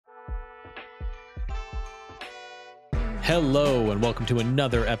Hello, and welcome to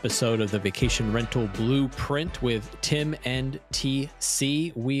another episode of the Vacation Rental Blueprint with Tim and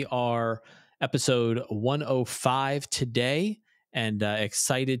TC. We are episode 105 today, and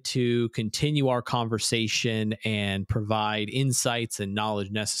excited to continue our conversation and provide insights and knowledge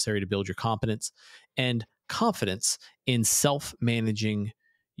necessary to build your competence and confidence in self-managing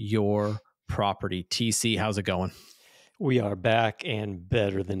your property. TC, how's it going? We are back and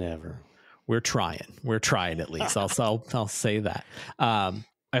better than ever. We're trying at least. I'll say that. I've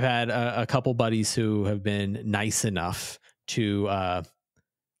had a couple buddies who have been nice enough to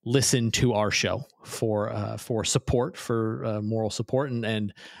listen to our show for support, for moral support,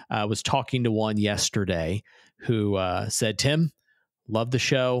 and I was talking to one yesterday who said, "Tim, love the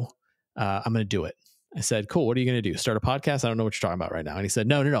show. I'm going to do it." I said, "Cool. What are you going to do? Start a podcast?" I don't know what you're talking about right now. And he said,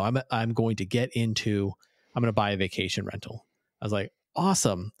 "No. I'm going to get into. I'm going to buy a vacation rental." I was like,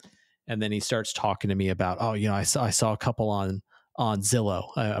 "Awesome." And then he starts talking to me about, I saw a couple on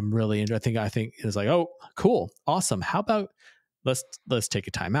Zillow. I'm really interested. I think it was like, "Oh, cool. Awesome. How about let's take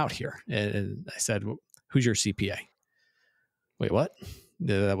a time out here." And I said, "Who's your CPA?" "Wait, what?"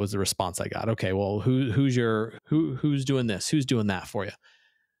 That was the response I got. "Okay, well, who's doing this? Who's doing that for you?"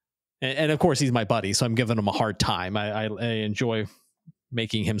 And of course he's my buddy, so I'm giving him a hard time. I enjoy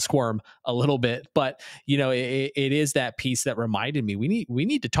making him squirm a little bit, but it is that piece that reminded me we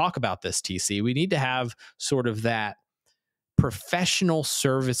need to talk about this, TC. We need to have sort of that professional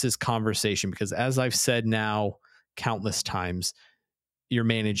services conversation, because as I've said now countless times, you're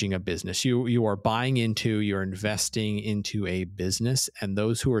managing a business. You are buying into, you're investing into a business, and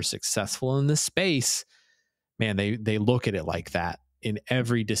those who are successful in this space, man, they look at it like that in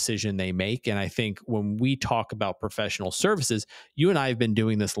every decision they make. And I think when we talk about professional services, you and I have been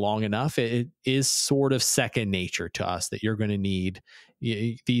doing this long enough. It is sort of second nature to us that you're going to need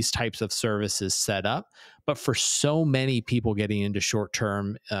these types of services set up. But for so many people getting into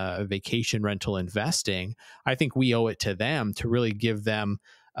short-term vacation rental investing, I think we owe it to them to really give them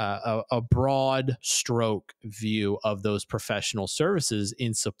a broad stroke view of those professional services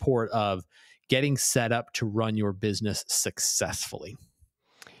in support of getting set up to run your business successfully.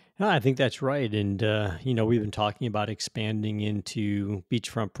 I think that's right. And, we've been talking about expanding into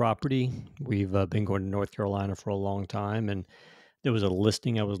beachfront property. We've been going to North Carolina for a long time. And there was a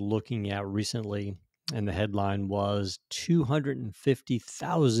listing I was looking at recently, and the headline was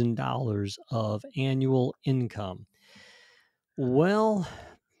 $250,000 of annual income. Well,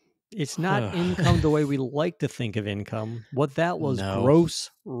 it's not income the way we like to think of income. What that was, No.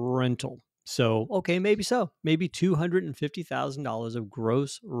 gross rental. So, okay, maybe so. Maybe $250,000 of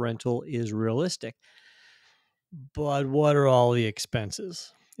gross rental is realistic. But what are all the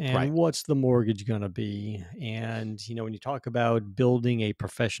expenses? And Right. what's the mortgage going to be? And, when you talk about building a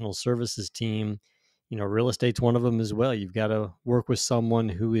professional services team, real estate's one of them as well. You've got to work with someone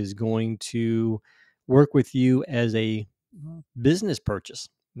who is going to work with you as a business purchase,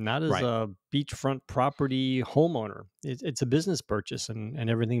 not as Right. a beachfront property homeowner. It's a business purchase, and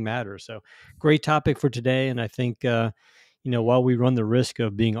everything matters. So great topic for today. And I think, while we run the risk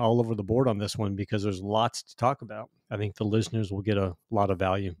of being all over the board on this one, because there's lots to talk about, I think the listeners will get a lot of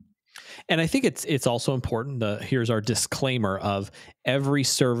value. And I think it's also important. Here's our disclaimer of every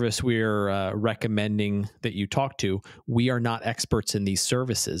service we're recommending that you talk to. We are not experts in these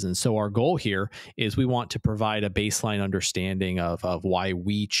services, and so our goal here is we want to provide a baseline understanding of why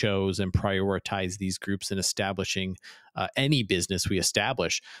we chose and prioritize these groups in establishing any business we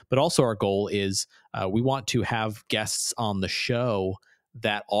establish. But also our goal is we want to have guests on the show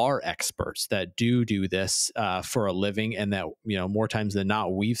that are experts that do this for a living, and that more times than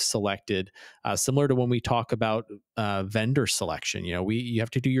not we've selected similar to when we talk about vendor selection. You have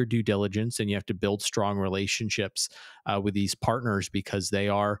to do your due diligence, and you have to build strong relationships with these partners, because they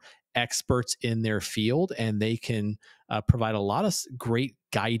are experts in their field, and they can provide a lot of great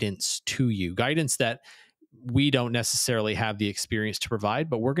guidance to you, guidance that we don't necessarily have the experience to provide,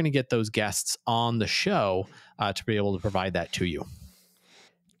 but we're going to get those guests on the show to be able to provide that to you.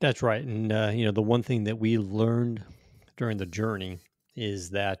 That's right. And, the one thing that we learned during the journey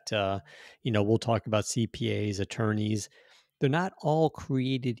is that, we'll talk about CPAs, attorneys. They're not all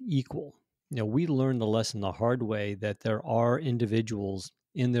created equal. We learned the lesson the hard way that there are individuals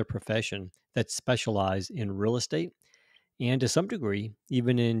in their profession that specialize in real estate, and to some degree,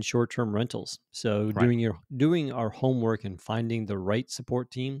 even in short-term rentals. So Right. doing our homework and finding the right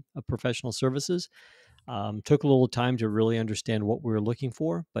support team of professional services took a little time to really understand what we were looking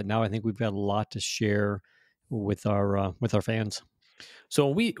for, but now I think we've got a lot to share with our fans. So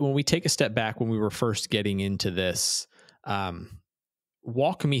when we take a step back, when we were first getting into this,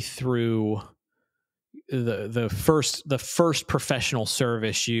 walk me through the first professional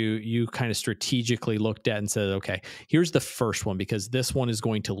service you kind of strategically looked at and said, okay, here's the first one because this one is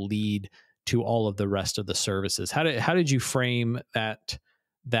going to lead to all of the rest of the services. How did you frame that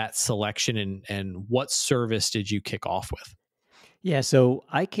selection, and what service did you kick off with? Yeah, so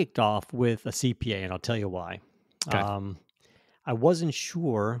I kicked off with a CPA, and I'll tell you why. Okay. Um, I wasn't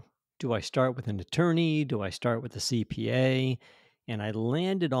sure, do I start with an attorney? Do I start with a CPA? And I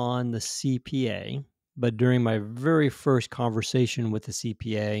landed on the CPA. But during my very first conversation with the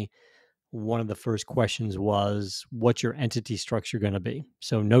CPA, one of the first questions was, what's your entity structure going to be?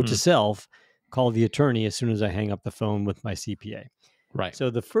 So, note to Mm, self, call the attorney as soon as I hang up the phone with my CPA. right. So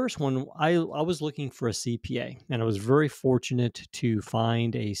the first one, I was looking for a CPA, and I was very fortunate to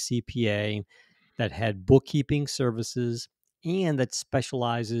find a CPA that had bookkeeping services and that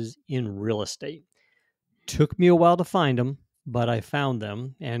specializes in real estate. Took me a while to find them, but I found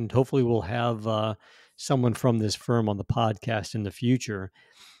them, and hopefully we'll have someone from this firm on the podcast in the future.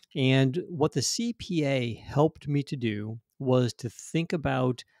 And what the CPA helped me to do was to think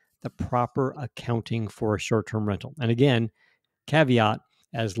about the proper accounting for a short-term rental. And again, caveat,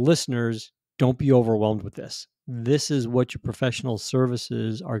 as listeners, don't be overwhelmed with this. This is what your professional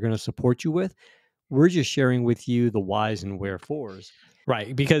services are going to support you with. We're just sharing with you the whys and wherefores.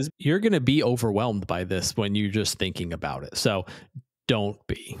 Right, because you're going to be overwhelmed by this when you're just thinking about it. So don't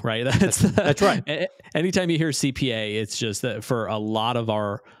be, right. That's right. Anytime you hear CPA, it's just that for a lot of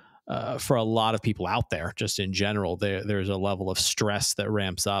for a lot of people out there, just in general, there's a level of stress that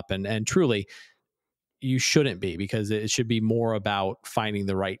ramps up, and truly you shouldn't be, because it should be more about finding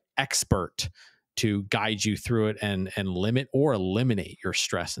the right expert to guide you through it and limit or eliminate your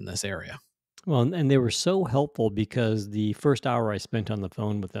stress in this area. Well, and they were so helpful because the first hour I spent on the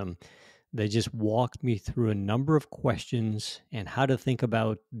phone with them, they just walked me through a number of questions and how to think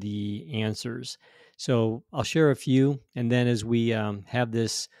about the answers. So I'll share a few. And then as we have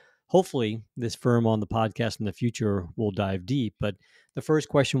this, hopefully, this firm on the podcast in the future, we'll dive deep. But the first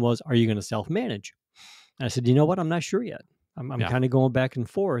question was, are you going to self manage? And I said, you know what? I'm not sure yet. I'm Yeah. kind of going back and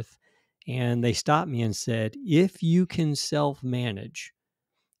forth. And they stopped me and said, if you can self manage,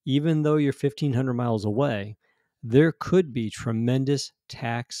 even though you're 1,500 miles away, there could be tremendous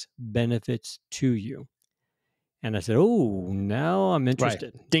tax benefits to you. And I said, oh, now I'm Right.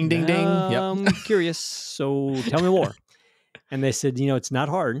 interested. Ding, ding, ding. Yep. Now I'm curious. So tell me more. And they said, it's not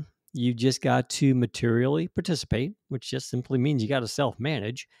hard. You just got to materially participate, which just simply means you got to self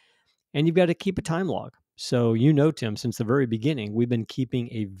manage, and you've got to keep a time log. So, Tim, since the very beginning, we've been keeping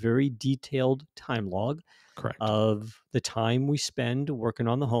a very detailed time log Correct. of the time we spend working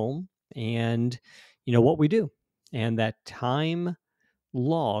on the home and what we do. And that time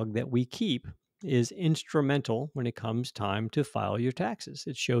log that we keep is instrumental when it comes time to file your taxes.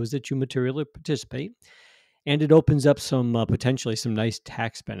 It shows that you materially participate, and it opens up some potentially some nice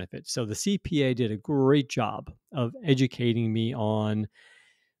tax benefits. So the CPA did a great job of educating me on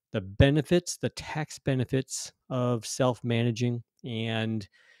the benefits, the tax benefits of self-managing, and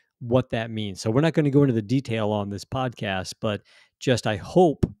what that means. So we're not going to go into the detail on this podcast, but just I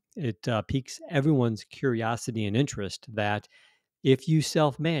hope it piques everyone's curiosity and interest that if you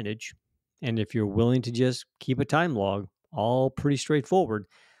self manage and if you're willing to just keep a time log, all pretty straightforward,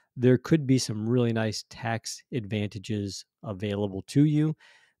 there could be some really nice tax advantages available to you.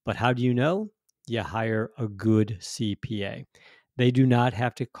 But how do you know? You hire a good CPA. They do not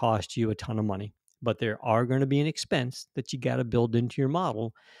have to cost you a ton of money, but there are going to be an expense that you got to build into your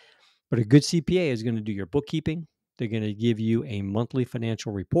model. But a good CPA is going to do your bookkeeping. They're going to give you a monthly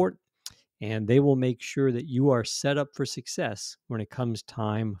financial report, and they will make sure that you are set up for success when it comes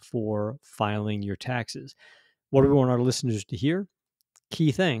time for filing your taxes. What do we want our listeners to hear?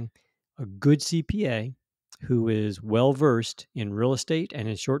 Key thing, a good CPA who is well versed in real estate and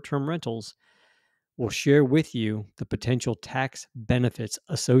in short term rentals will share with you the potential tax benefits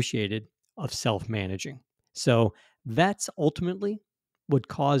associated of self-managing. So that's ultimately what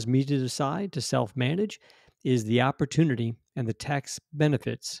caused me to decide to self-manage is the opportunity and the tax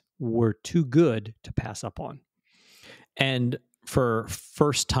benefits were too good to pass up on. And for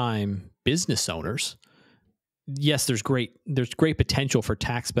first time business owners, yes, there's great potential for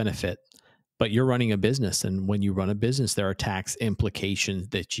tax benefit, but you're running a business, and when you run a business, there are tax implications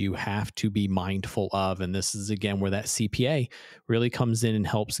that you have to be mindful of. And this is again where that CPA really comes in and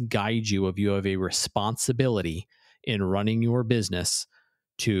helps guide you. If you have a responsibility in running your business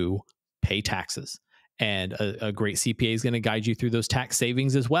to pay taxes, and a great CPA is going to guide you through those tax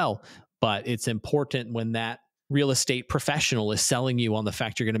savings as well. But it's important when that real estate professional is selling you on the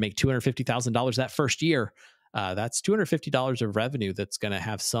fact you're going to make $250,000 that first year. That's $250 of revenue that's going to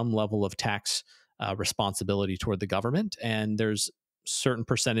have some level of tax responsibility toward the government, and there's certain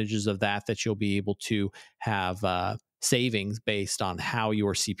percentages of that that you'll be able to have savings based on how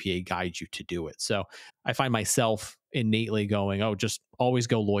your CPA guides you to do it. So I find myself innately going, oh, just always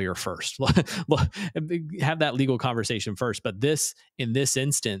go lawyer first. Have that legal conversation first. But in this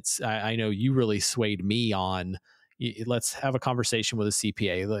instance, I know you really swayed me on, let's have a conversation with a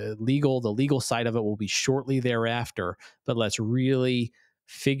CPA. The legal side of it will be shortly thereafter, but let's really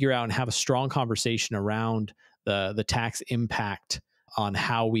figure out and have a strong conversation around the tax impact on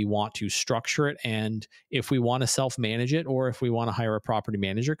how we want to structure it, and if we want to self manage it or if we want to hire a property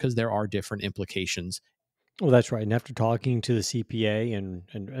manager, because there are different implications. Well, that's right. And after talking to the CPA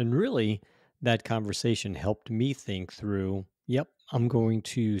and really that conversation helped me think through, yep, I'm going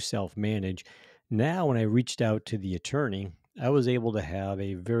to self-manage. Now, when I reached out to the attorney, I was able to have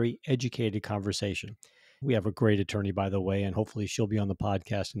a very educated conversation. We have a great attorney, by the way, and hopefully she'll be on the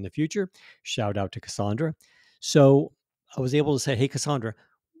podcast in the future. Shout out to Cassandra. So I was able to say, hey, Cassandra,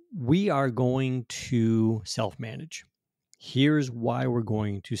 we are going to self manage. Here's why we're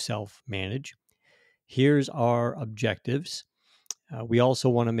going to self manage. Here's our objectives. We also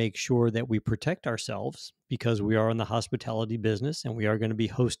want to make sure that we protect ourselves because we are in the hospitality business and we are going to be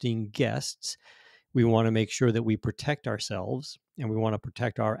hosting guests. We want to make sure that we protect ourselves and we want to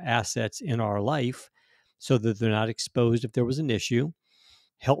protect our assets in our life so that they're not exposed if there was an issue.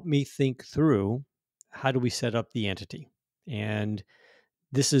 Help me think through, how do we set up the entity? And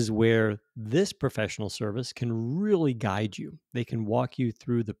this is where this professional service can really guide you. They can walk you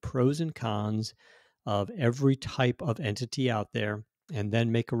through the pros and cons of every type of entity out there and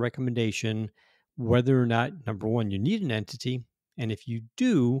then make a recommendation whether or not, number one, you need an entity. And if you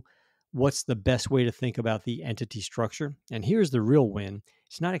do, what's the best way to think about the entity structure? And here's the real win: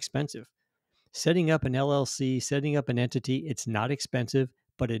 it's not expensive. Setting up an LLC, setting up an entity, it's not expensive,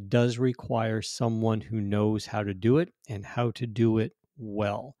 but it does require someone who knows how to do it and how to do it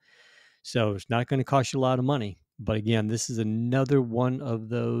well. So it's not going to cost you a lot of money. But again, this is another one of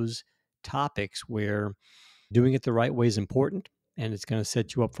those topics where doing it the right way is important and it's going to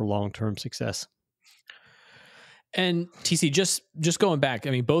set you up for long-term success. And TC, just going back,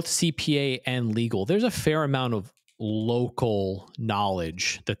 I mean, both CPA and legal, there's a fair amount of local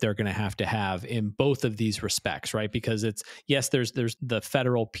knowledge that they're going to have in both of these respects, right? Because it's, yes, there's the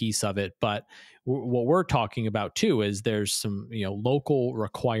federal piece of it, but what we're talking about too is there's some, local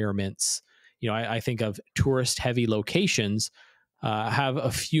requirements. I think of tourist heavy locations have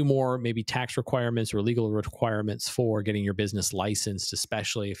a few more maybe tax requirements or legal requirements for getting your business licensed,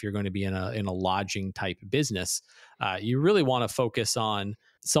 especially if you're going to be in a lodging type business. You really want to focus on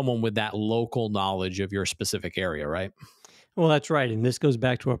someone with that local knowledge of your specific area, right? Well, that's right. And this goes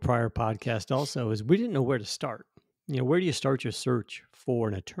back to our prior podcast also, is we didn't know where to start. Where do you start your search for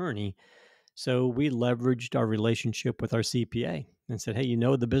an attorney? So we leveraged our relationship with our CPA and said, hey,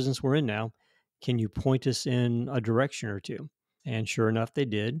 the business we're in now. Can you point us in a direction or two? And sure enough, they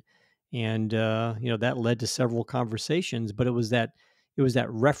did. And that led to several conversations, but it was that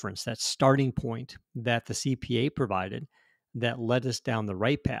reference, that starting point that the CPA provided that led us down the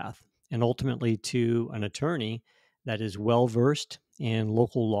right path and ultimately to an attorney that is well versed in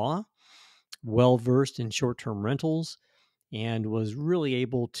local law, well versed in short-term rentals, and was really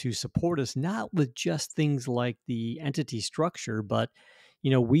able to support us not with just things like the entity structure, but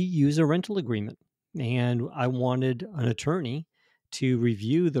we use a rental agreement, and I wanted an attorney to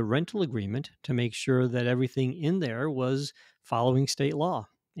review the rental agreement to make sure that everything in there was following state law.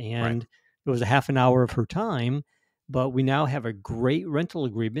 Right. And it was a half an hour of her time, but we now have a great rental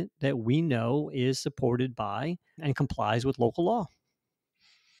agreement that we know is supported by and complies with local law.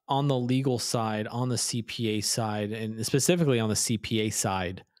 On the legal side, on the CPA side, and specifically on the CPA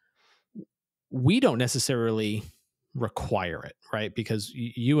side, we don't necessarily require it, right? Because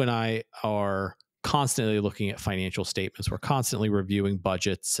you and I are constantly looking at financial statements. We're constantly reviewing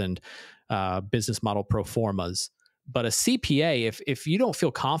budgets and business model pro formas. But a CPA, if you don't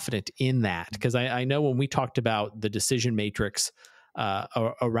feel confident in that, because I know when we talked about the decision matrix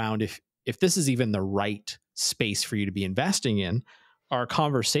around if this is even the right space for you to be investing in, our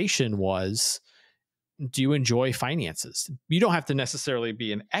conversation was, do you enjoy finances? You don't have to necessarily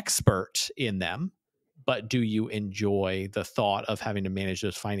be an expert in them, but do you enjoy the thought of having to manage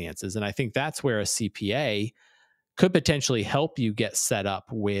those finances? And I think that's where a CPA could potentially help you get set up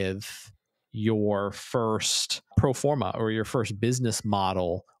with your first pro forma or your first business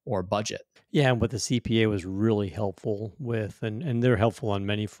model or budget. Yeah, and what the CPA was really helpful with, and they're helpful on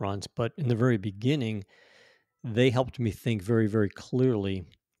many fronts, but in the very beginning, they helped me think very, very clearly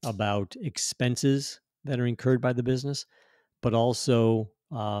about expenses that are incurred by the business, but also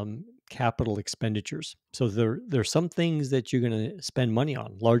capital expenditures. So there's some things that you're going to spend money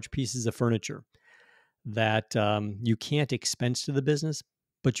on, large pieces of furniture that you can't expense to the business,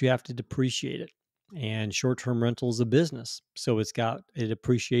 but you have to depreciate it. And short-term rental is a business, so it's got a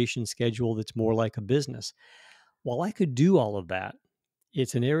depreciation schedule that's more like a business. While I could do all of that,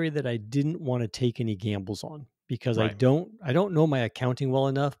 it's an area that I didn't want to take any gambles on because I Right. don't know my accounting well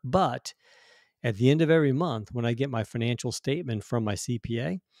enough. But at the end of every month, when I get my financial statement from my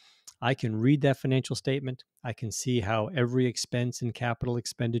CPA, I can read that financial statement. I can see how every expense and capital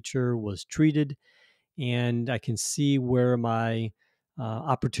expenditure was treated, and I can see where my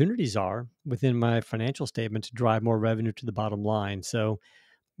opportunities are within my financial statement to drive more revenue to the bottom line. So,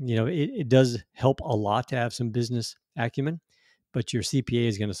 it does help a lot to have some business acumen, but your CPA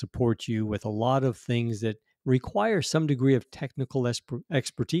is going to support you with a lot of things that require some degree of technical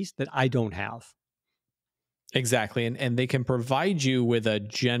expertise that I don't have. Exactly. And they can provide you with a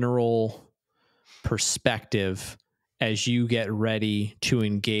general perspective as you get ready to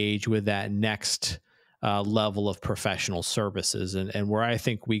engage with that next level of professional services. And where I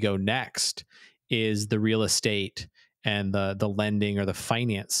think we go next is the real estate and the lending or the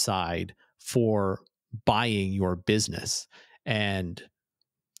finance side for buying your business. And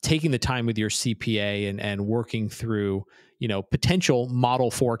taking the time with your CPA and working through, potential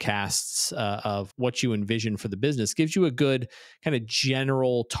model forecasts of what you envision for the business gives you a good kind of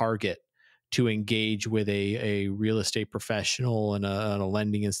general target to engage with a real estate professional and a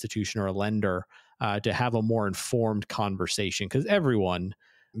lending institution or a lender to have a more informed conversation. Because everyone,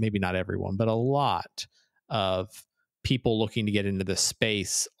 maybe not everyone, but a lot of people looking to get into this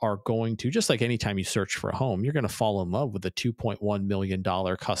space are going to, just like anytime you search for a home, you're going to fall in love with the $2.1 million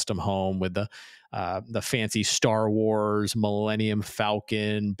custom home with the fancy Star Wars Millennium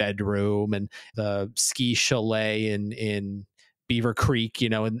Falcon bedroom and the ski chalet in Beaver Creek,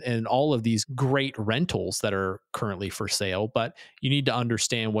 and all of these great rentals that are currently for sale. But you need to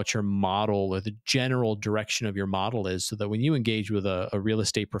understand what your model or the general direction of your model is so that when you engage with a real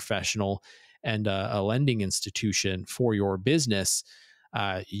estate professional and a lending institution for your business,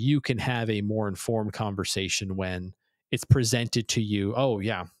 you can have a more informed conversation when it's presented to you. Oh,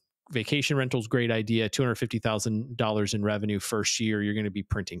 yeah, vacation rental's great idea. $250,000 in revenue first year. You're going to be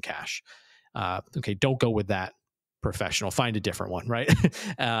printing cash. Okay, don't go with that professional. Find a different one, right?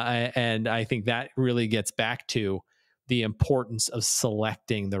 And I think that really gets back to the importance of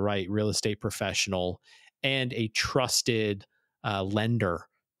selecting the right real estate professional and a trusted lender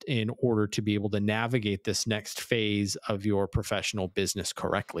in order to be able to navigate this next phase of your professional business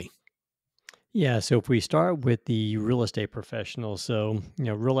correctly. Yeah, so if we start with the real estate professional, so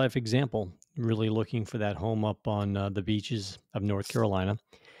real life example, really looking for that home up on the beaches of North Carolina,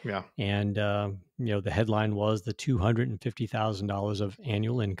 Yeah. and the headline was the $250,000 of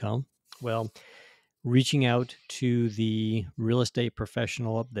annual income. Well, reaching out to the real estate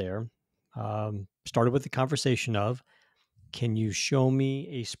professional up there, started with the conversation of, can you show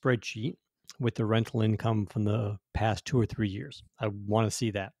me a spreadsheet with the rental income from the past 2 or 3 years? I want to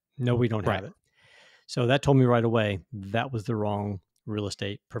see that. No, we don't Right. have it. So that told me right away that was the wrong real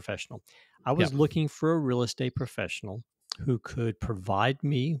estate professional. I was Yep. looking for a real estate professional who could provide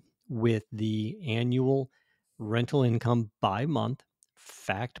me with the annual rental income by month,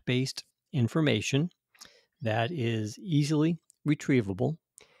 fact based information that is easily retrievable.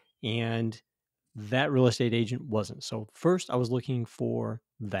 And that real estate agent wasn't. So, first, I was looking for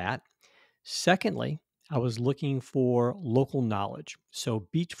that. Secondly, I was looking for local knowledge. So,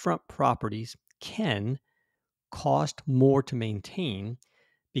 beachfront properties can cost more to maintain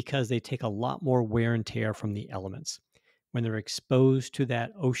because they take a lot more wear and tear from the elements. When they're exposed to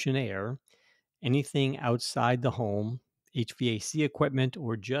that ocean air, anything outside the home, HVAC equipment,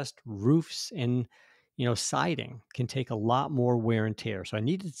 or just roofs and siding can take a lot more wear and tear. So I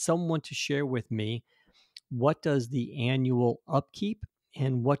needed someone to share with me, what does the annual upkeep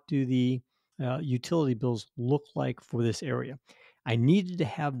and what do the utility bills look like for this area. I needed to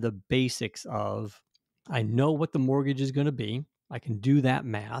have the basics of, I know what the mortgage is going to be. I can do that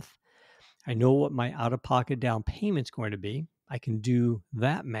math. I know what my out of pocket down payment's going to be. I can do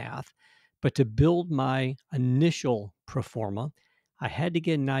that math. But to build my initial pro forma, I had to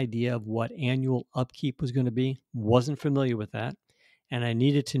get an idea of what annual upkeep was going to be. Wasn't familiar with that. And I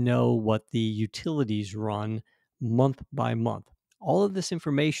needed to know what the utilities run month by month. All of this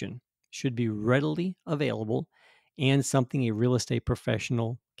information should be readily available and something a real estate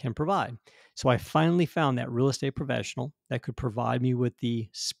professional can provide. So I finally found that real estate professional that could provide me with the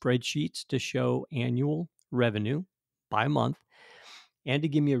spreadsheets to show annual revenue by month and to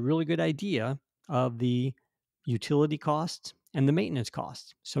give me a really good idea of the utility costs and the maintenance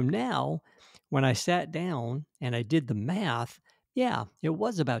costs. So now, when I sat down and I did the math, yeah, it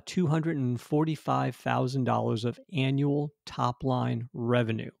was about $245,000 of annual top line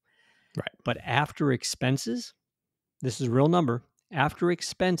revenue. Right. But after expenses, this is a real number. After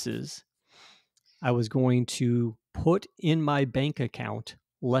expenses, I was going to put in my bank account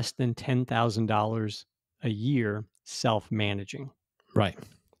less than $10,000 a year self managing. Right.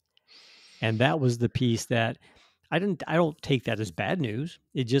 And that was the piece that I don't take that as bad news.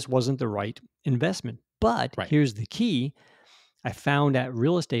 It just wasn't the right investment. But Right. here's the key. I found that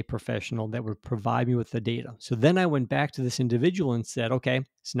real estate professional that would provide me with the data. So then I went back to this individual and said, okay,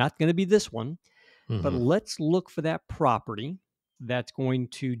 it's not going to be this one, but Hmm. let's look for that property that's going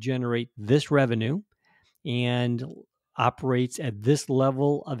to generate this revenue and operates at this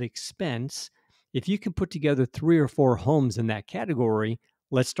level of expense. If you can put together 3 or 4 homes in that category,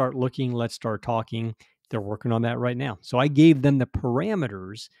 let's start looking, let's start talking. They're working on that right now. So I gave them the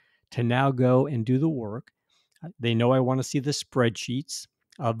parameters to now go and do the work. They know I want to see the spreadsheets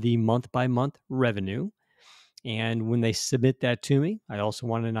of the month by month revenue. And when they submit that to me, I also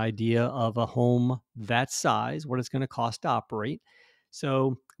want an idea of a home that size, what it's going to cost to operate.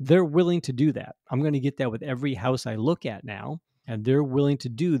 So they're willing to do that. I'm going to get that with every house I look at now. And they're willing to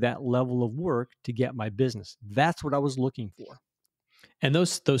do that level of work to get my business. That's what I was looking for. And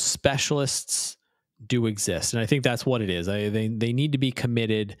those specialists do exist, and I think that's what it is. They need to be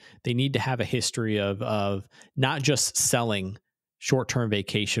committed. They need to have a history of not just selling short term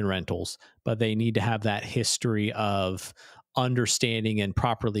vacation rentals, but they need to have that history of understanding and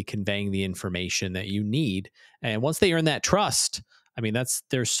properly conveying the information that you need. And once they earn that trust, I mean,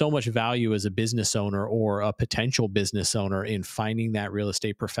 there's so much value as a business owner or a potential business owner in finding that real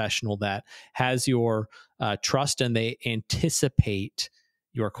estate professional that has your trust and they anticipate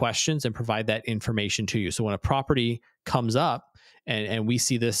your questions and provide that information to you. So when a property comes up, and we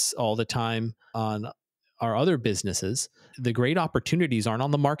see this all the time on our other businesses, the great opportunities aren't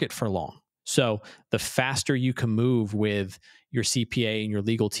on the market for long. So the faster you can move with your CPA and your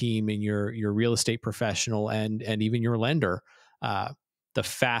legal team and your real estate professional and even your lender, the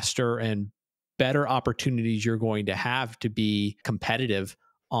faster and better opportunities you're going to have to be competitive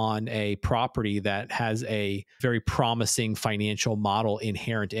on a property that has a very promising financial model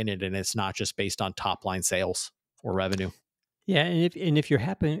inherent in it, and it's not just based on top line sales or revenue. Yeah, and if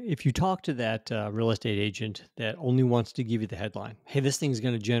you talk to that real estate agent that only wants to give you the headline, hey, this thing's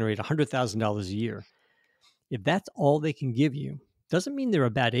going to generate $100,000 a year. If that's all they can give you, doesn't mean they're a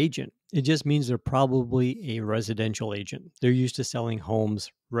bad agent. It just means they're probably a residential agent. They're used to selling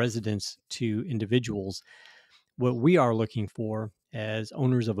homes, residents to individuals. What we are looking for as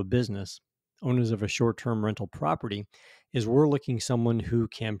owners of a business, owners of a short-term rental property, is we're looking someone who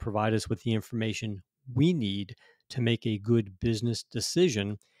can provide us with the information we need to make a good business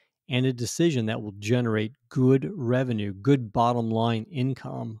decision and a decision that will generate good revenue, good bottom line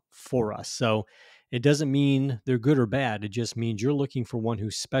income for us. So it doesn't mean they're good or bad. It just means you're looking for one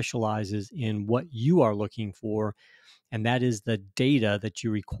who specializes in what you are looking for, and that is the data that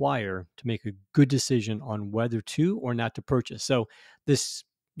you require to make a good decision on whether to or not to purchase. So this,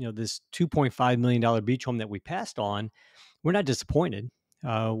 this $2.5 million beach home that we passed on, we're not disappointed.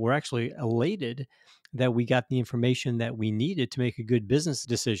 We're actually elated that we got the information that we needed to make a good business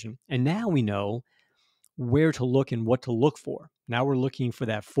decision. And now we know where to look and what to look for. Now we're looking for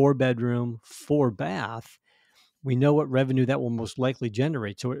that 4-bedroom, 4-bath. We know what revenue that will most likely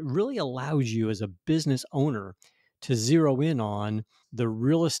generate. So it really allows you as a business owner to zero in on the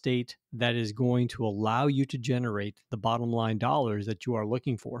real estate that is going to allow you to generate the bottom line dollars that you are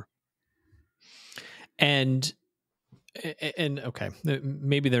looking for. And okay,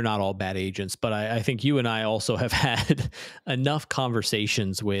 maybe they're not all bad agents, but I think you and I also have had enough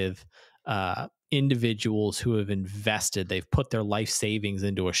conversations with individuals who have invested. They've put their life savings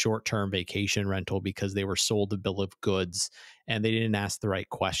into a short-term vacation rental because they were sold a bill of goods and they didn't ask the right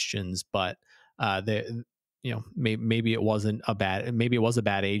questions. But they, maybe it was a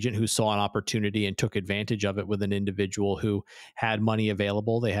bad agent who saw an opportunity and took advantage of it with an individual who had money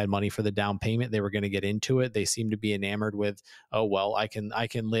available. They had money for the down payment. They were going to get into it. They seemed to be enamored with, oh, well, I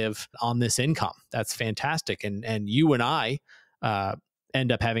can live on this income. That's fantastic. And you and I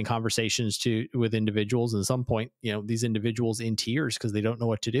end up having conversations with individuals. And at some point, these individuals in tears because they don't know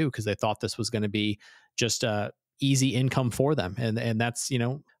what to do because they thought this was going to be just easy income for them. And that's,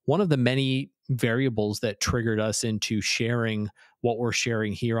 one of the many variables that triggered us into sharing what we're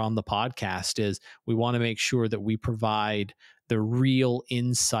sharing here on the podcast is we want to make sure that we provide the real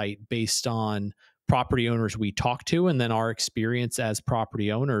insight based on property owners we talk to and then our experience as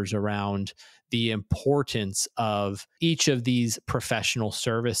property owners around the importance of each of these professional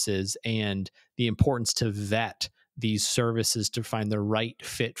services and the importance to vet these services to find the right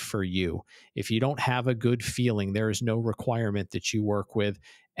fit for you. If you don't have a good feeling, there is no requirement that you work with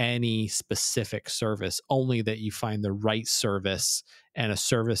any specific service, only that you find the right service and a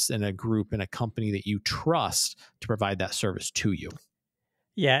service and a group and a company that you trust to provide that service to you.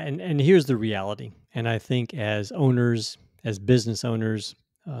 Yeah, and here's the reality. And I think as owners, as business owners,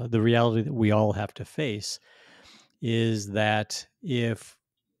 the reality that we all have to face is that if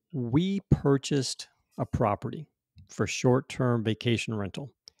we purchased a property for short-term vacation rental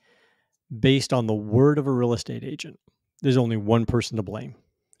based on the word of a real estate agent, there's only one person to blame,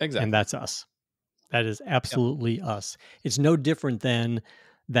 and Exactly. that's us. That is Yep. absolutely us. It's no different than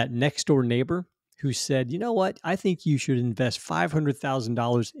that next door neighbor who said, you know what? I think you should invest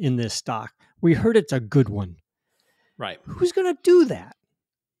 $500,000 in this stock. We heard it's a good one. Right. Who's going to do that?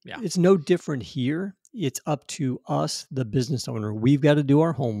 Yeah. It's no different here. It's up to us, the business owner. We've got to do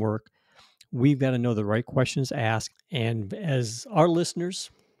our homework. We've got to know the right questions to ask. And as our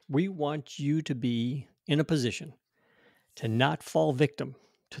listeners, we want you to be in a position to not fall victim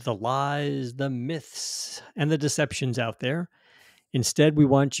to the lies, the myths, and the deceptions out there. Instead, we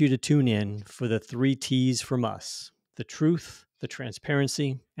want you to tune in for the 3 T's from us: the truth, the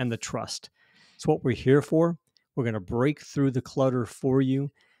transparency, and the trust. It's what we're here for. We're going to break through the clutter for you.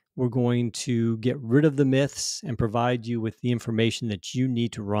 We're going to get rid of the myths and provide you with the information that you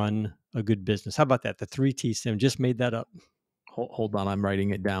need to run a good business. How about that? The 3 T's, Tim. Just made that up. Hold on, I'm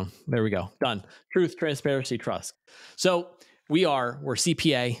writing it down. There we go. Done. Truth, transparency, trust. So we're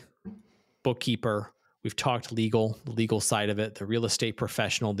CPA, bookkeeper. We've talked legal, the legal side of it, the real estate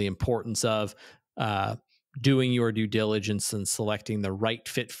professional, the importance of doing your due diligence and selecting the right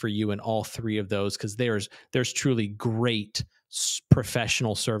fit for you in all three of those, because there's truly great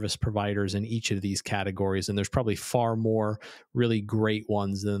professional service providers in each of these categories, and there's probably far more really great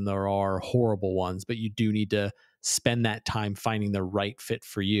ones than there are horrible ones, but you do need to spend that time finding the right fit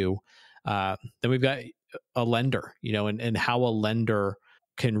for you. Then we've got a lender, and how a lender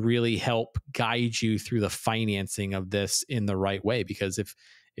can really help guide you through the financing of this in the right way. Because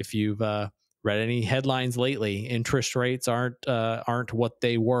if you've read any headlines lately, interest rates aren't what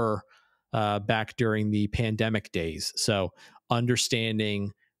they were back during the pandemic days. So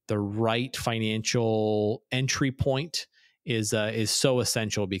understanding the right financial entry point is so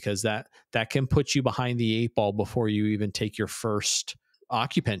essential, because that can put you behind the 8 ball before you even take your first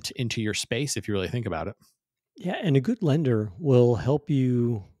occupant into your space, if you really think about it. Yeah, and a good lender will help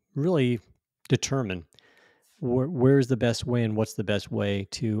you really determine where's the best way and what's the best way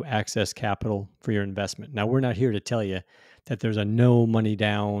to access capital for your investment. Now, we're not here to tell you that there's a no money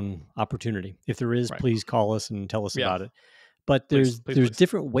down opportunity. If there is, Right. please call us and tell us Yeah. about it. But Please, please, there's please.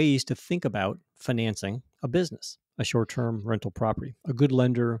 different ways to think about financing a business, a short-term rental property. A good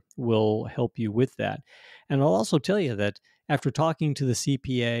lender will help you with that. And I'll also tell you that after talking to the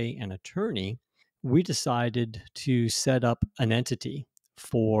CPA and attorney, we decided to set up an entity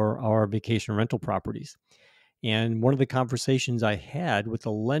for our vacation rental properties. And one of the conversations I had with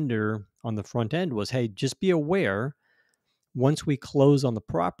the lender on the front end was, hey, just be aware, once we close on the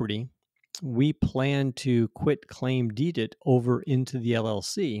property, we plan to quit claim deed it over into the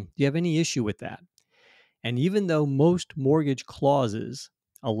LLC. Do you have any issue with that? And even though most mortgage clauses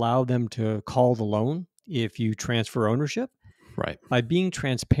allow them to call the loan if you transfer ownership, Right. by being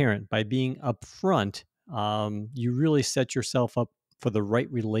transparent, by being upfront, you really set yourself up for the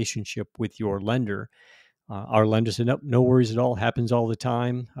right relationship with your lender. Our lender said, nope, no worries at all. Happens all the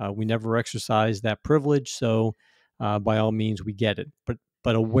time. We never exercise that privilege. So by all means, we get it.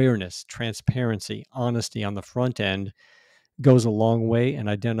 But awareness, transparency, honesty on the front end goes a long way in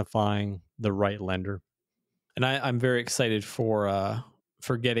identifying the right lender. And I'm very excited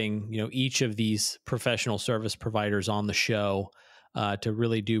for getting each of these professional service providers on the show to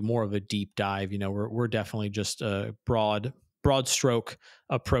really do more of a deep dive. We're definitely just a broad stroke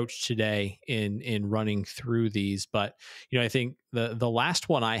approach today in running through these, but I think the last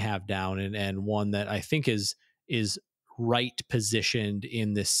one I have down, and one that I think is right positioned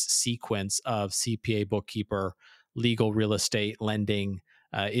in this sequence of CPA, bookkeeper, legal, real estate, lending,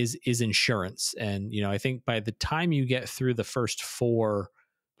 is insurance. And I think by the time you get through the first four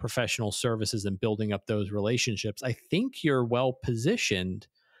professional services and building up those relationships, I think you're well positioned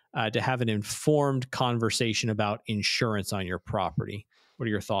to have an informed conversation about insurance on your property. What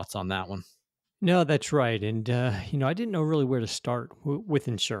are your thoughts on that one? No, that's right. And, I didn't know really where to start with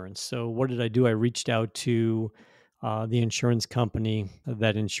insurance. So, what did I do? I reached out to the insurance company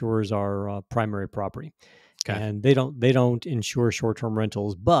that insures our primary property. Okay. And they don't insure short-term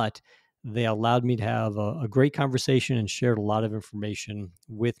rentals, but They allowed me to have a great conversation and shared a lot of information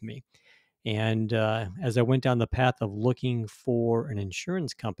with me. And as I went down the path of looking for an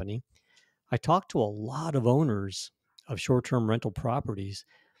insurance company, I talked to a lot of owners of short-term rental properties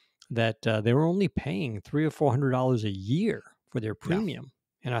that they were only paying $300 or $400 a year for their Yeah. premium.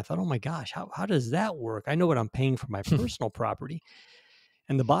 And I thought, oh my gosh, how does that work? I know what I'm paying for my personal property.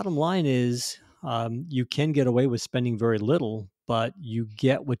 And the bottom line is, you can get away with spending very little, but you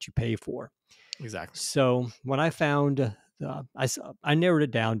get what you pay for. Exactly. So when I found, I narrowed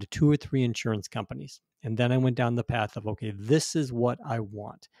it down to two or three insurance companies. And then I went down the path of, okay, this is what I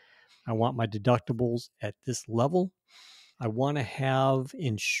want. I want my deductibles at this level. I want to have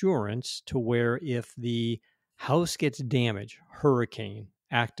insurance to where if the house gets damaged, hurricane,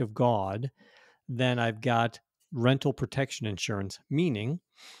 act of God, then I've got rental protection insurance, meaning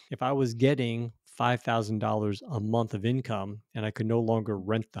if I was getting $5,000 a month of income and I could no longer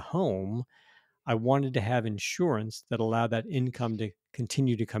rent the home, I wanted to have insurance that allowed that income to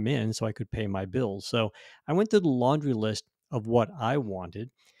continue to come in so I could pay my bills. So I went through the laundry list of what I wanted.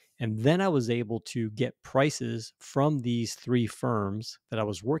 And then I was able to get prices from these three firms that I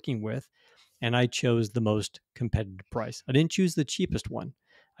was working with. And I chose the most competitive price. I didn't choose the cheapest one,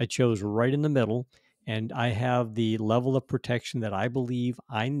 I chose right in the middle. And I have the level of protection that I believe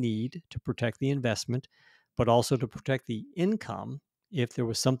I need to protect the investment, but also to protect the income if there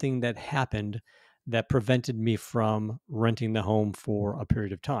was something that happened that prevented me from renting the home for a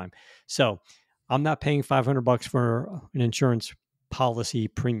period of time. So I'm not paying $500 for an insurance policy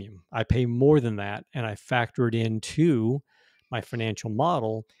premium. I pay more than that, and I factor it into my financial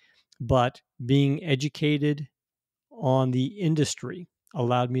model. But being educated on the industry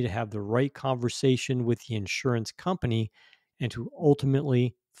allowed me to have the right conversation with the insurance company and to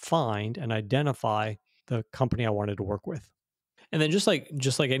ultimately find and identify the company I wanted to work with. And then just like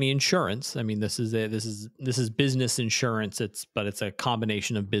any insurance, I mean, this is business insurance. It's a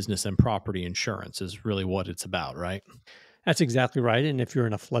combination of business and property insurance is really what it's about, right? That's exactly right. And if you're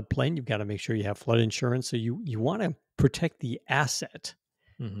in a floodplain, you've got to make sure you have flood insurance. So you want to protect the asset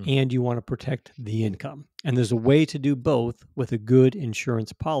Hmm. and you want to protect the income. And there's a way to do both with a good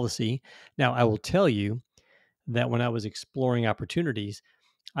insurance policy. Now, I will tell you that when I was exploring opportunities,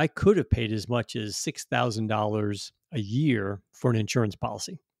 I could have paid as much as $6,000 a year for an insurance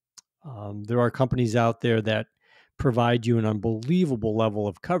policy. There are companies out there that provide you an unbelievable level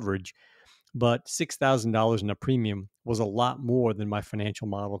of coverage, but $6,000 in a premium was a lot more than my financial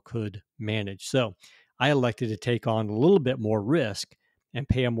model could manage. So I elected to take on a little bit more risk and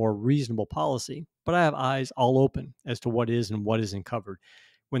pay a more reasonable policy. But I have eyes all open as to what is and what isn't covered.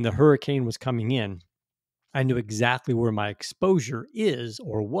 When the hurricane was coming in, I knew exactly where my exposure is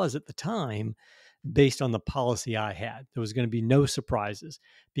or was at the time based on the policy I had. There was going to be no surprises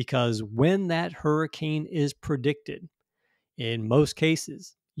because when that hurricane is predicted, in most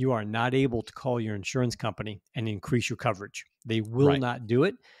cases, you are not able to call your insurance company and increase your coverage. They will Right. not do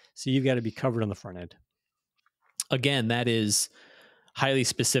it. So you've got to be covered on the front end. Again, that is highly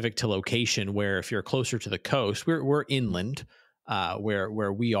specific to location. Where if you're closer to the coast, we're inland,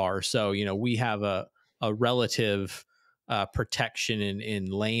 where we are. So we have a relative protection in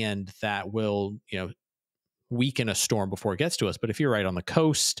land that will weaken a storm before it gets to us. But if you're right on the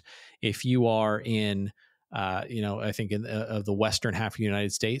coast, if you are in, I think in of the western half of the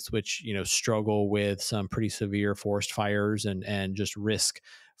United States, which struggle with some pretty severe forest fires and just risk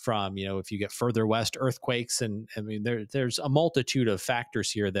from if you get further west, earthquakes, and I mean there's a multitude of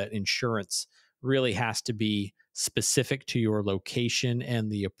factors here that insurance really has to be specific to your location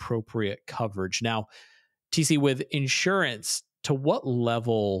and the appropriate coverage. Now, TC, with insurance, to what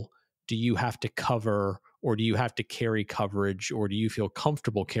level do you have to cover, or do you have to carry coverage, or do you feel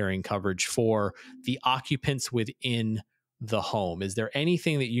comfortable carrying coverage for the occupants within the home? Is there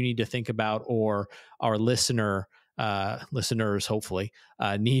anything that you need to think about, or our listeners, hopefully,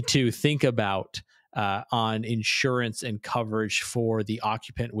 need to think about on insurance and coverage for the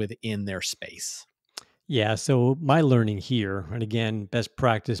occupant within their space? Yeah. So my learning here, and again, best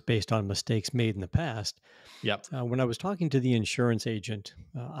practice based on mistakes made in the past. Yep. When I was talking to the insurance agent,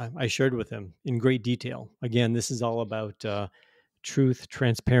 I shared with him in great detail. Again, this is all about truth,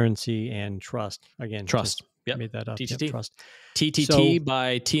 transparency, and trust. Again, Trust. just Yep. made that up. Yep, TTT. trust. TTT So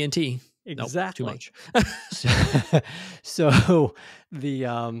by TNT. Nope, too exactly. much. So, so the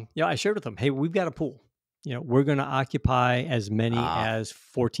I shared with them, hey, we've got a pool. We're going to occupy as many Ah, as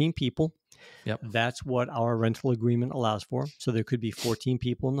 14 people. yep. That's what our rental agreement allows for. So there could be 14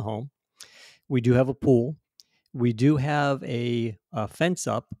 people in the home. We do have a pool. We do have a fence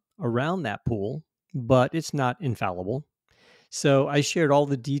up around that pool, but it's not infallible. So I shared all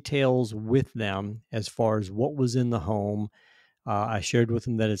the details with them as far as what was in the home. I shared with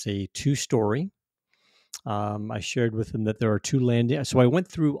them that it's a two-story. I shared with them that there are two landing. So I went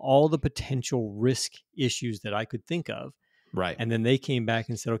through all the potential risk issues that I could think of. Right. And then they came back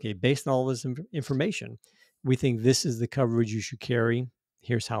and said, okay, based on all this information, we think this is the coverage you should carry.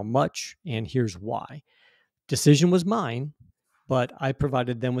 Here's how much, and here's why. Decision was mine, but I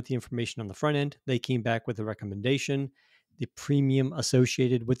provided them with the information on the front end. They came back with a recommendation, the premium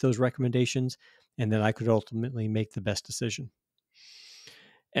associated with those recommendations, and then I could ultimately make the best decision.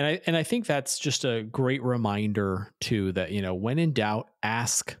 And I think that's just a great reminder too that, when in doubt,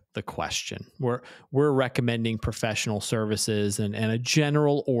 ask the question. We're recommending professional services and a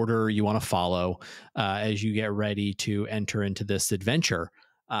general order you want to follow as you get ready to enter into this adventure.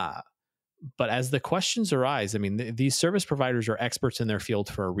 Uh, but as the questions arise, I mean, these service providers are experts in their field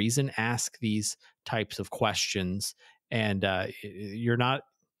for a reason. Ask these types of questions, and you're not.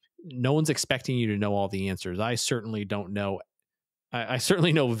 No one's expecting you to know all the answers. I certainly don't know. I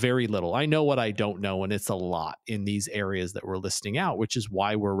certainly know very little. I know what I don't know, and it's a lot in these areas that we're listing out, which is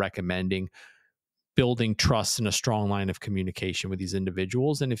why we're recommending building trust and a strong line of communication with these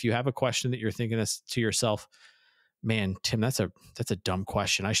individuals. And if you have a question that you're thinking to yourself, man, Tim, that's a dumb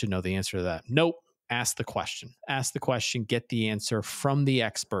question. I should know the answer to that. Nope. Ask the question. Ask the question. Get the answer from the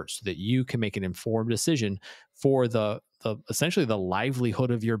experts so that you can make an informed decision for the essentially the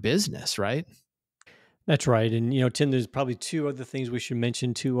livelihood of your business. Right. That's right. And Tim, there's probably two other things we should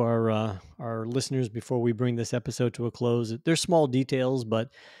mention to our listeners before we bring this episode to a close. They're small details,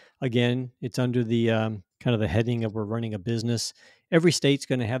 but again, it's under the kind of the heading of we're running a business. Every state's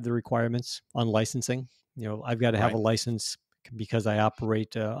going to have the requirements on licensing. I've got to have a Right. license because I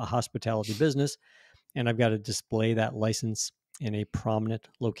operate a hospitality business, and I've got to display that license in a prominent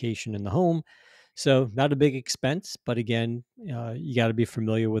location in the home. So, not a big expense, but again, you got to be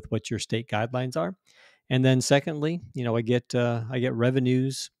familiar with what your state guidelines are. And then, secondly, I get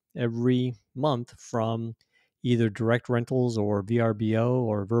revenues every month from either direct rentals or VRBO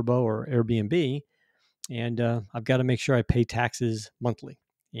or Verbo or Airbnb, and I've got to make sure I pay taxes monthly.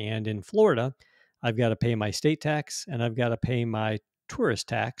 And in Florida, I've got to pay my state tax and I've got to pay my tourist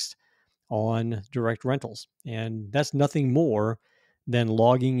tax on direct rentals. And that's nothing more than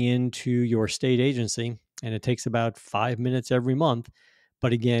logging into your state agency. And it takes about 5 minutes every month.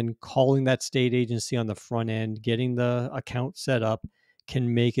 But again, calling that state agency on the front end, getting the account set up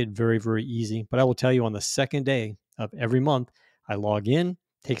can make it very, very easy. But I will tell you on the second day of every month, I log in,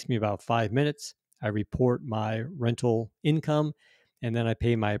 takes me about 5 minutes. I report my rental income and then I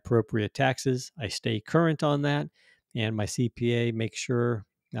pay my appropriate taxes. I stay current on that. And my CPA makes sure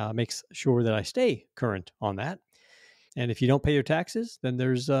that I stay current on that. And if you don't pay your taxes, then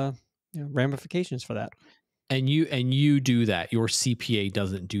there's ramifications for that. And you do that. Your CPA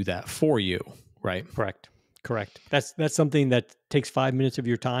doesn't do that for you, right? Correct. Correct. That's something that takes 5 minutes of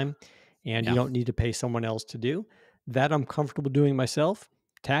your time, and you Yeah. don't need to pay someone else to do. That I'm comfortable doing myself.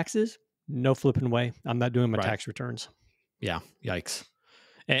 Taxes, no flipping way. I'm not doing my Right. tax returns. Yeah. Yikes.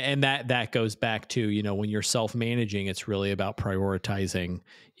 And that goes back to, when you're self-managing, it's really about prioritizing,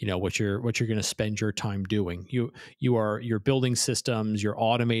 what you're going to spend your time doing. You're building systems, you're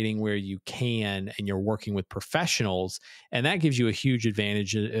automating where you can, and you're working with professionals, and that gives you a huge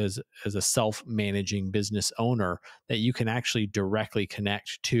advantage as a self-managing business owner, that you can actually directly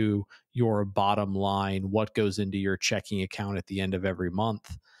connect to your bottom line, what goes into your checking account at the end of every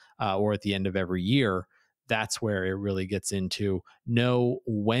month, or at the end of every year. That's where it really gets into know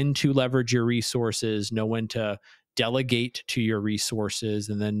when to leverage your resources, know when to delegate to your resources,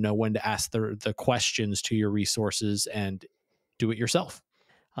 and then know when to ask the questions to your resources and do it yourself.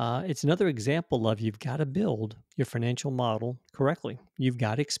 It's another example of you've got to build your financial model correctly. You've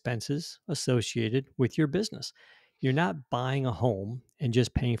got expenses associated with your business. You're not buying a home and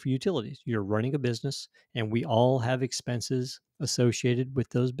just paying for utilities. You're running a business, and we all have expenses associated with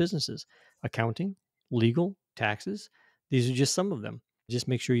those businesses: accounting, legal, taxes. These are just some of them. Just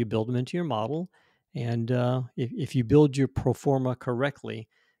make sure you build them into your model. And if you build your pro forma correctly,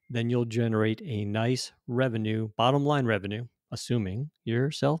 then you'll generate a nice revenue, bottom line revenue, assuming you're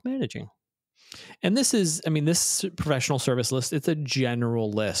self managing. And this professional service list, it's a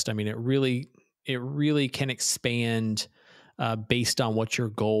general list. I mean, it really can expand based on what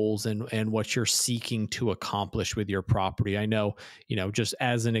your goals and what you're seeking to accomplish with your property. I know, just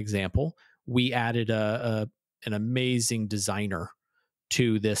as an example, we added an amazing designer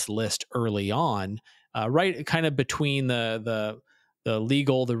to this list early on, right, kind of between the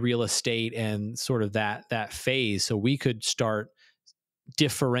legal, the real estate, and sort of that phase. So we could start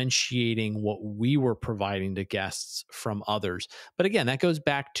differentiating what we were providing to guests from others. But again, that goes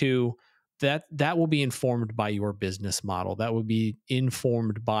back to that will be informed by your business model. That will be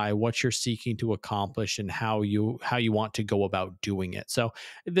informed by what you're seeking to accomplish and how you want to go about doing it. So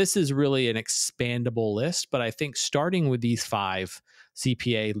this is really an expandable list, but I think starting with these 5: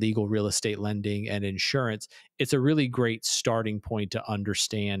 CPA, legal, real estate lending, and insurance, it's a really great starting point to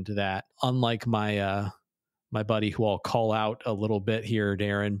understand that, unlike my buddy who I'll call out a little bit here,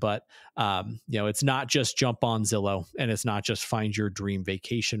 Darren, but it's not just jump on Zillow and it's not just find your dream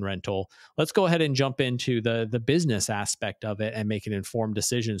vacation rental. Let's go ahead and jump into the business aspect of it and make an informed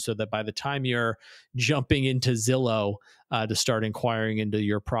decision, so that by the time you're jumping into Zillow to start inquiring into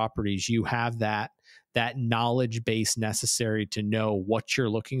your properties, you have that knowledge base necessary to know what you're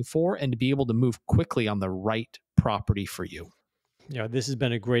looking for and to be able to move quickly on the right property for you. This has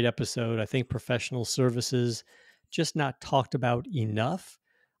been a great episode. I think professional services just not talked about enough.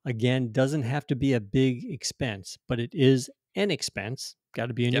 Again, doesn't have to be a big expense, but it is an expense. Got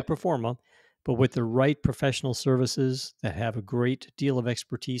to be in your Yep. pro forma. But with the right professional services that have a great deal of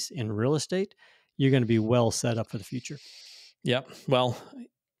expertise in real estate, you're going to be well set up for the future. Yep. Well,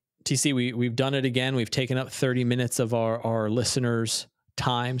 TC, we've done it again. We've taken up 30 minutes of our listeners'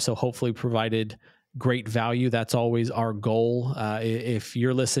 time, so hopefully provided great value. That's always our goal. If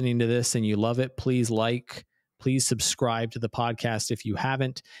you're listening to this and you love it, please subscribe to the podcast if you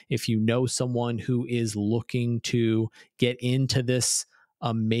haven't. If you know someone who is looking to get into this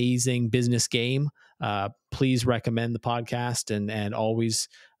amazing business game, please recommend the podcast, and always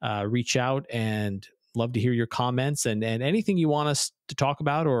reach out, and love to hear your comments and anything you want us to talk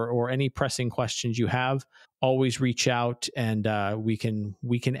about, or any pressing questions you have. Always reach out, and we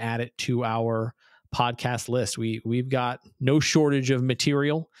can add it to our podcast list. We've got no shortage of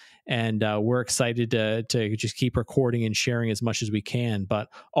material, and we're excited to just keep recording and sharing as much as we can, but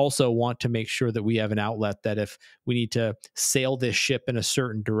also want to make sure that we have an outlet that if we need to sail this ship in a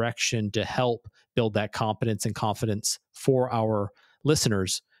certain direction to help build that competence and confidence for our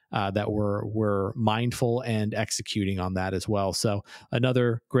listeners, that we're mindful and executing on that as well. So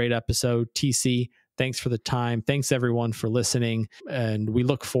another great episode. TC, thanks for the time. Thanks everyone for listening, and we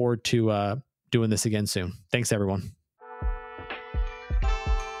look forward to doing this again soon. Thanks everyone.